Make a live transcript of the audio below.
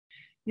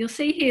You'll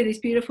see here this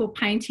beautiful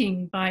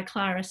painting by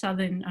Clara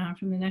Southern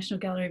from the National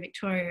Gallery of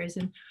Victoria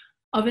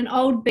of an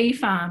old bee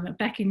farm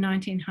back in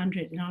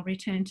 1900, and I'll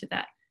return to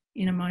that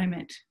in a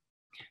moment.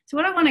 So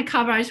what I want to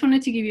cover, I just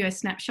wanted to give you a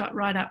snapshot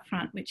right up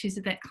front, which is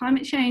that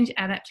climate change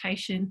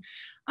adaptation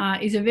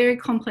is a very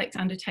complex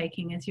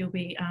undertaking, as you'll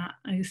be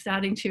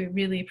starting to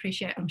really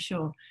appreciate, I'm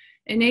sure.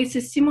 It needs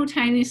to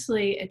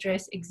simultaneously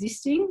address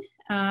existing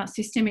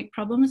systemic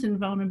problems and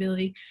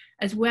vulnerability,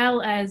 as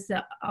well as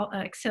the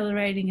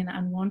accelerating and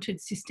unwanted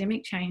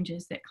systemic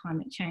changes that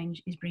climate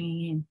change is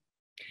bringing in.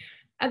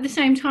 At the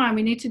same time,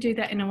 we need to do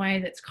that in a way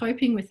that's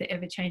coping with the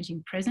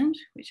ever-changing present,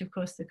 which of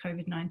course the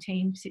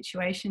COVID-19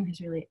 situation has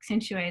really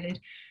accentuated,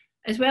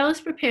 as well as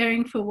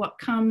preparing for what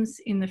comes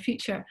in the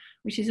future,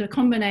 which is a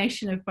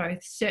combination of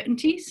both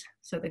certainties,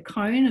 so the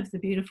cone of the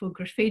beautiful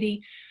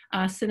graffiti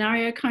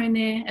scenario cone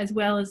there, as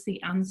well as the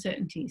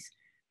uncertainties.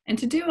 And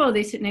to do all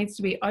this, it needs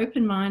to be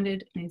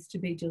open-minded, it needs to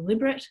be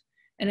deliberate,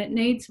 and it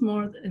needs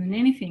more than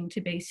anything to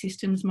be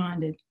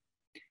systems-minded.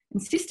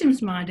 And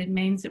systems-minded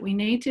means that we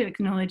need to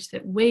acknowledge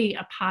that we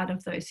are part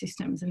of those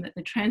systems and that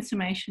the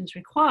transformations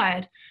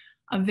required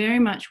are very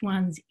much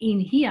ones in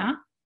here,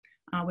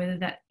 whether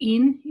that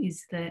in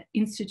is the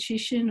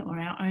institution or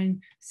our own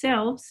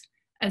selves,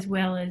 as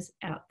well as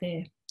out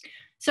there.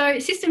 So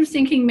systems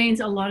thinking means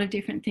a lot of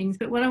different things,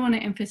 but what I want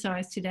to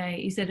emphasize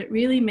today is that it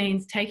really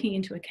means taking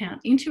into account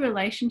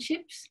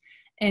interrelationships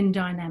and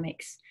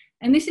dynamics.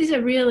 And this is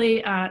a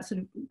really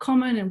sort of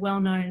common and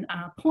well-known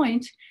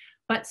point,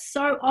 but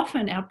so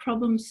often our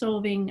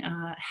problem-solving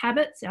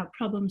habits, our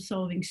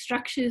problem-solving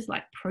structures,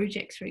 like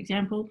projects, for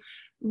example,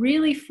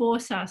 really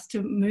force us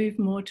to move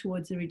more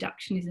towards the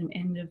reductionism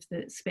end of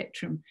the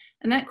spectrum.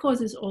 And that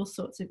causes all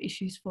sorts of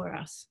issues for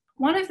us.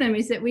 One of them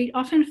is that we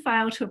often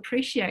fail to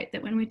appreciate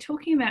that when we're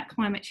talking about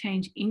climate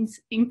change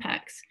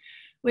impacts,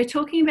 we're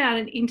talking about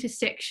an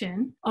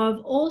intersection of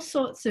all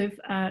sorts of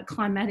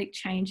climatic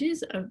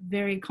changes of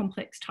very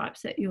complex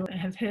types that you'll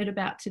have heard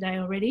about today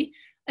already,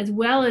 as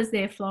well as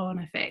their flow-on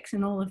effects,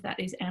 and all of that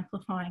is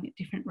amplifying at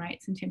different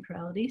rates and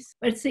temporalities.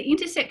 But it's the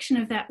intersection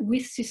of that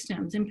with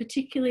systems, and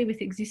particularly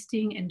with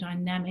existing and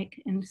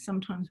dynamic and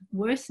sometimes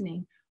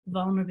worsening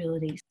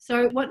vulnerabilities.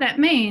 So what that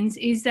means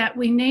is that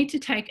we need to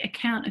take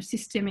account of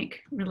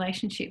systemic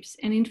relationships.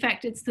 And in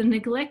fact, it's the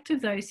neglect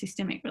of those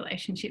systemic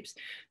relationships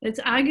that's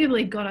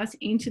arguably got us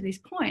into this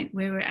point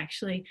where we're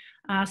actually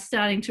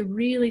starting to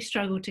really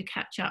struggle to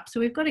catch up.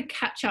 So we've got a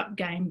catch-up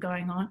game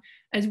going on,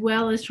 as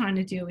well as trying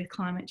to deal with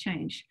climate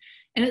change.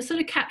 And it's sort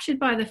of captured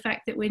by the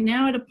fact that we're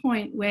now at a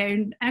point where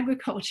in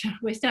agriculture,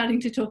 we're starting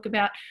to talk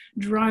about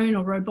drone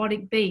or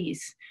robotic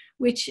bees,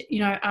 which, you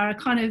know, are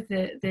kind of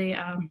the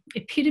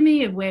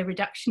epitome of where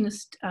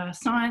reductionist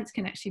science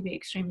can actually be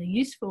extremely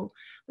useful.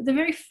 But the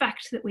very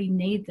fact that we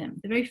need them,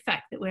 the very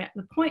fact that we're at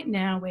the point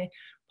now where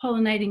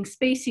pollinating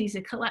species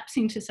are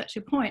collapsing to such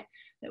a point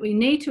that we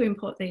need to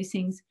import these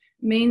things,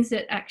 means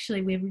that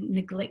actually we're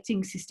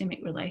neglecting systemic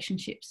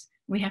relationships.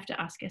 We have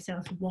to ask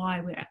ourselves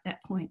why we're at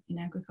that point in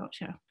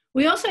agriculture.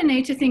 We also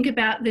need to think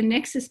about the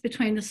nexus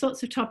between the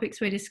sorts of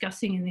topics we're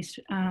discussing in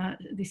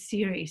this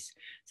series.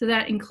 So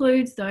that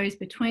includes those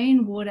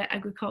between water,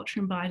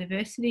 agriculture and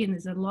biodiversity, and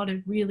there's a lot of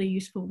really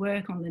useful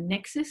work on the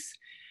nexus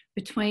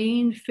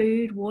between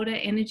food, water,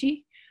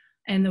 energy,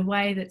 and the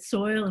way that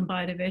soil and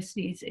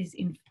biodiversity is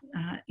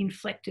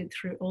inflected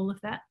through all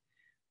of that.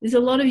 There's a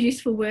lot of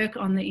useful work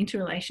on the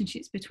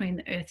interrelationships between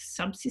the Earth's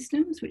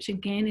subsystems, which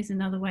again is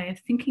another way of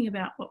thinking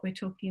about what we're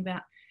talking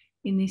about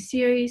in this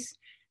series.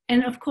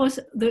 And of course,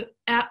 the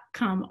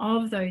outcome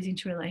of those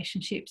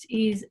interrelationships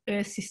is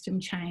Earth system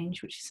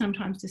change, which is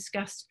sometimes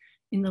discussed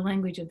in the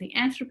language of the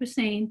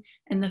Anthropocene,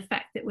 and the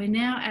fact that we're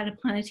now at a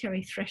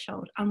planetary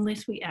threshold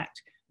unless we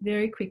act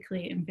very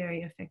quickly and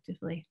very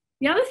effectively.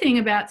 The other thing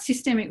about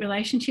systemic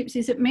relationships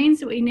is it means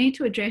that we need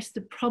to address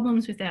the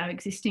problems with our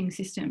existing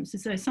systems.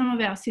 So some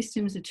of our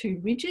systems are too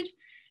rigid,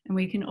 and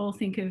we can all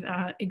think of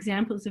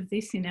examples of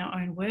this in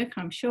our own work,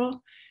 I'm sure.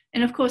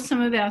 And of course,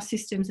 some of our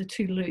systems are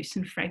too loose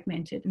and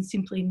fragmented and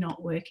simply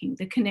not working.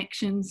 The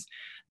connections,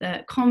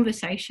 the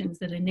conversations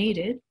that are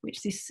needed,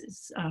 which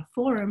this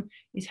forum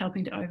is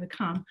helping to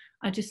overcome,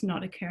 are just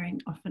not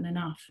occurring often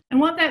enough. And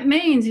what that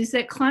means is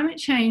that climate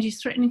change is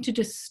threatening to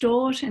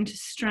distort and to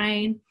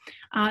strain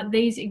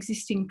these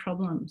existing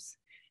problems.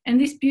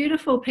 And this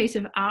beautiful piece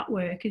of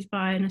artwork is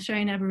by an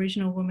Australian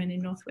Aboriginal woman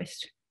in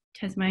northwest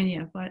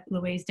Tasmania, by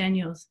Louise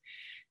Daniels.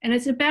 And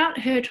it's about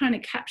her trying to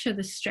capture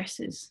the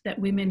stresses that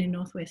women in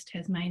northwest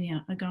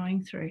Tasmania are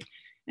going through.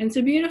 And it's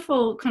a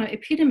beautiful kind of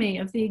epitome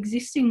of the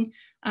existing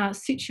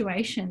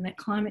situation that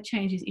climate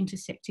change is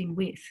intersecting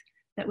with,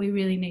 that we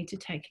really need to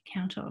take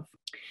account of.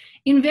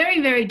 In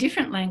very, very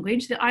different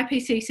language, the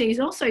IPCC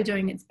is also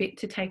doing its bit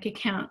to take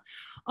account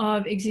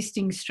of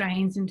existing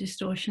strains and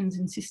distortions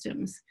in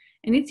systems.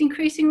 And it's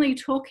increasingly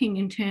talking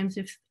in terms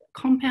of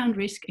compound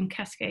risk and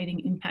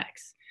cascading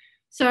impacts.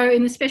 So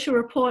in the special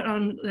report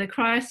on the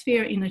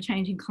cryosphere in the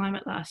changing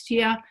climate last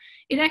year,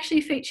 it actually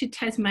featured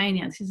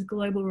Tasmania. This is a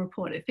global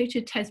report. It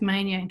featured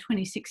Tasmania in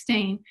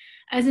 2016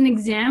 as an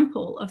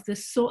example of the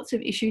sorts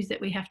of issues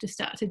that we have to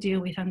start to deal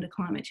with under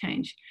climate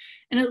change.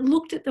 And it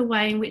looked at the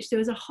way in which there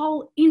was a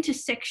whole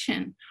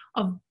intersection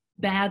of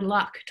bad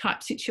luck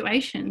type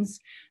situations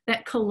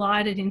that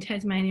collided in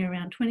Tasmania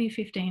around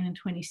 2015 and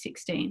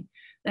 2016.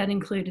 That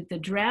included the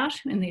drought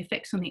and the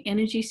effects on the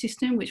energy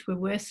system, which were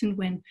worsened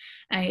when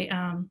a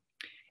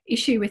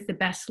issue with the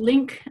Bass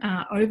Link,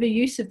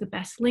 overuse of the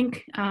Bass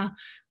Link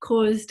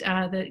caused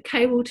the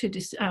cable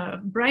to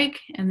break,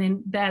 and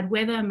then bad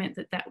weather meant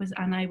that that was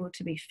unable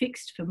to be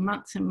fixed for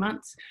months and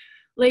months,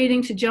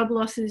 leading to job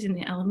losses in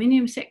the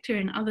aluminium sector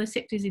and other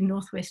sectors in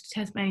northwest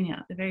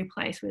Tasmania, the very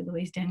place where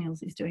Louise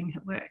Daniels is doing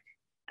her work.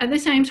 At the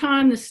same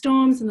time, the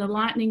storms and the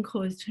lightning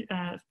caused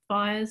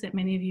fires that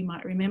many of you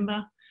might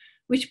remember,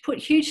 which put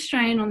huge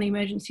strain on the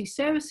emergency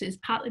services,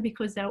 partly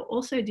because they were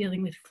also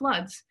dealing with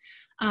floods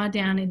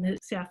down in the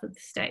south of the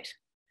state.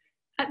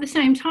 At the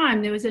same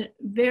time, there was a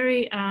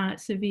very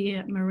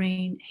severe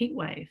marine heat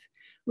wave,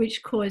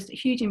 which caused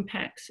huge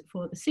impacts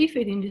for the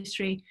seafood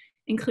industry,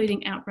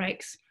 including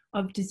outbreaks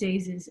of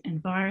diseases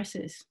and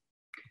viruses.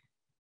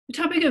 The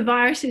topic of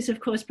viruses, of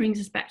course,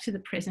 brings us back to the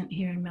present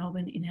here in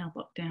Melbourne in our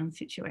lockdown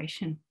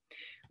situation,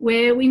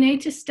 where we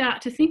need to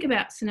start to think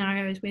about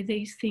scenarios where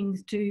these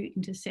things do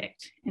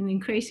intersect, and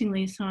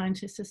increasingly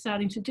scientists are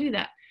starting to do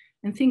that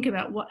and think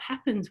about what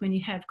happens when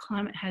you have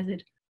climate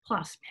hazard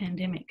plus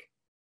pandemic.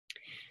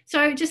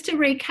 So just to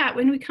recap,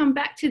 when we come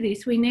back to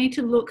this, we need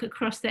to look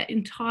across that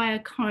entire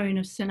cone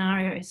of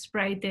scenarios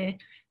sprayed there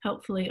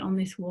helpfully on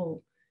this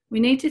wall. We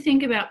need to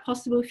think about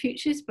possible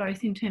futures,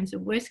 both in terms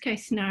of worst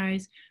case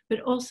scenarios, but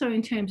also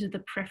in terms of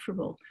the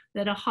preferable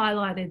that are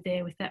highlighted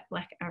there with that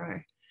black arrow.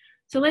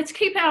 So let's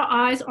keep our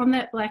eyes on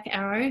that black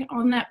arrow,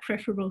 on that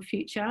preferable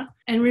future,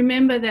 and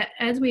remember that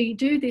as we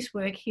do this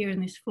work here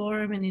in this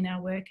forum and in our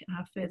work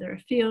further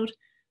afield,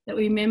 that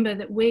we remember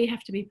that we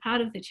have to be part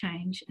of the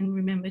change and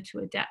remember to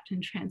adapt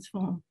and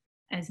transform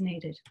as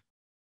needed.